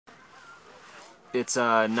It's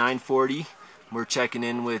 9:40. We're checking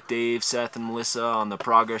in with Dave, Seth, and Melissa on the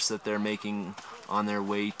progress that they're making on their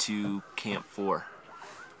way to Camp 4.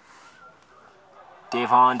 Dave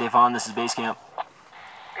Hahn, this is Base Camp. Base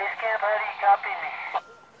Camp, how do you copy me?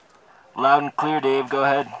 Loud and clear, Dave. Go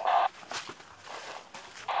ahead.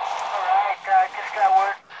 Alright, just got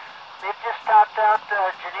word. They've just topped out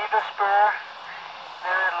the Geneva Spur.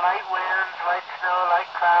 They're in light winds, light snow,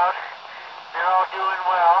 light cloud. They're all doing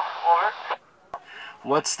well. Over.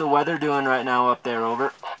 What's the weather doing right now up there? Over.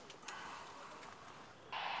 Weather's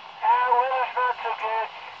not so good.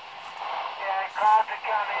 Yeah, clouds are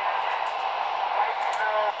coming. Light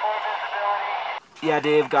snow, poor visibility. Yeah,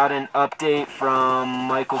 Dave, got an update from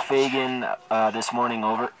Michael Fagan this morning.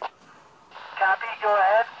 Over. Copy, go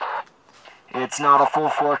ahead. It's not a full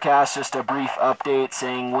forecast, just a brief update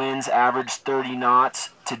saying winds average 30 knots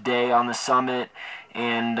today on the summit,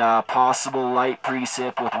 and possible light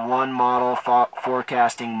precip with one model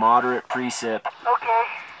forecasting moderate precip. Okay.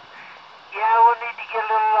 Yeah, we'll need to get a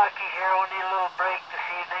little lucky here. We'll need a little break this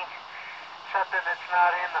evening. Something that's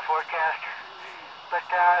not in the forecast. But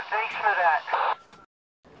thanks for that.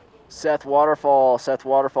 Seth Waterfall,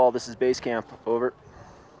 this is Base Camp. Over.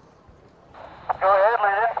 Go ahead,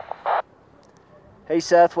 Lyndon. Hey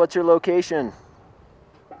Seth, what's your location?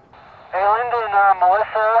 Hey, Lyndon,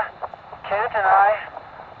 Melissa, Kent, and I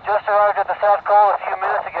just arrived at the South Col a few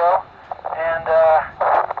minutes ago, and we're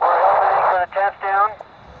helping for the tents down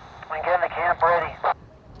and getting the camp ready.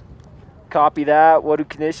 Copy that. What do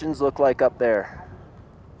conditions look like up there?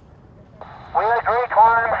 We had a great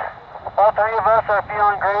climb. All three of us are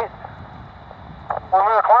feeling great. When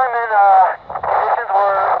we were climbing, conditions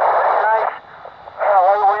were pretty nice.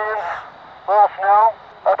 Light winds, little snow.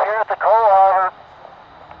 Up here at the Col, however,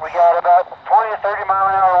 we got about 20 to 30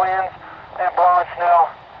 mile-an-hour winds and blowing snow.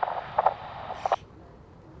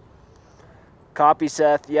 Copy,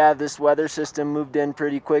 Seth. Yeah, this weather system moved in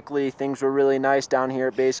pretty quickly. Things were really nice down here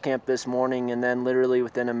at Base Camp this morning, and then literally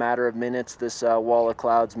within a matter of minutes, this wall of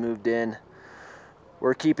clouds moved in.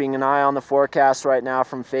 We're keeping an eye on the forecast right now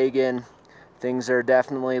from Fagan. Things are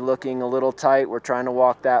definitely looking a little tight. We're trying to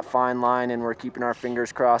walk that fine line, and we're keeping our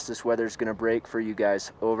fingers crossed this weather's going to break for you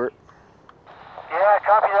guys. Over. Yeah,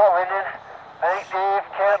 copy that, Lyndon.